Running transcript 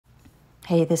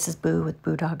Hey, this is Boo with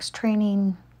BooDogs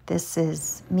Training. This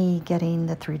is me getting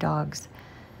the 3 dogs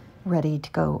ready to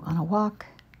go on a walk.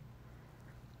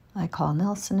 I call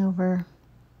Nelson over,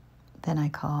 then I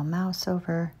call Mouse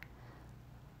over,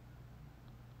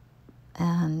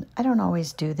 and I don't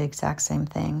always do the exact same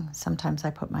thing. Sometimes I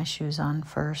put my shoes on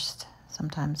first.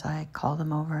 Sometimes I call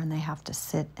them over and they have to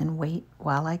sit and wait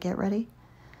while I get ready.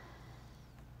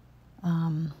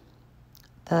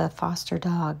 The foster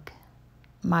dog,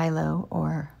 Milo,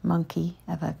 or Monkey,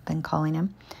 as I've been calling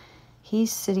him,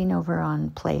 he's sitting over on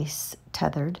place,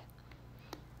 tethered.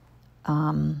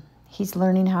 He's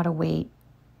learning how to wait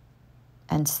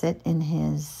and sit in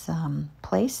his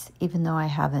place, even though I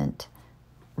haven't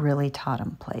really taught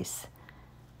him place.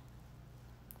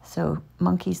 So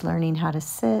Monkey's learning how to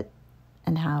sit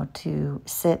and how to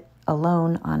sit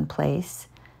alone on place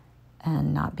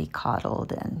and not be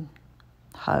coddled and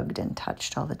hugged and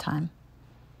touched all the time.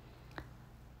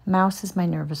 Mouse is my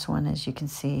nervous one, as you can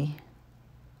see.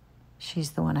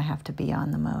 She's the one I have to be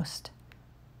on the most.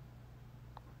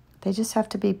 They just have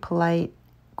to be polite,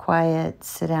 quiet,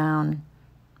 sit down.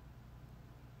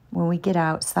 When we get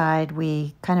outside,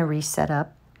 we kind of reset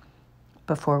up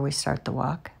before we start the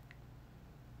walk.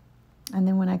 And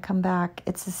then when I come back,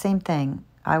 it's the same thing.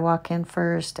 I walk in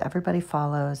first, everybody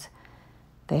follows.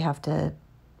 They have to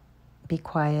be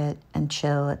quiet and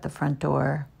chill at the front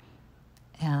door.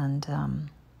 And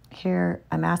here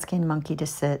I'm asking Monkey to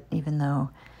sit, even though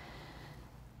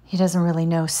he doesn't really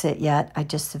know sit yet. I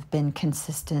just have been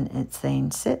consistent at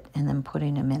saying sit and then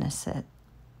putting him in a sit.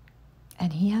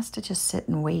 And he has to just sit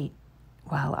and wait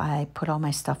while I put all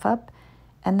my stuff up.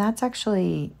 And that's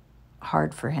actually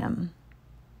hard for him.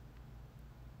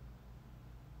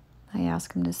 I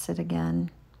ask him to sit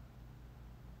again.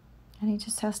 And he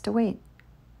just has to wait.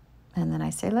 And then I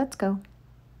say, let's go.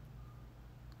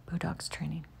 BooDogs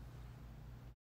Training.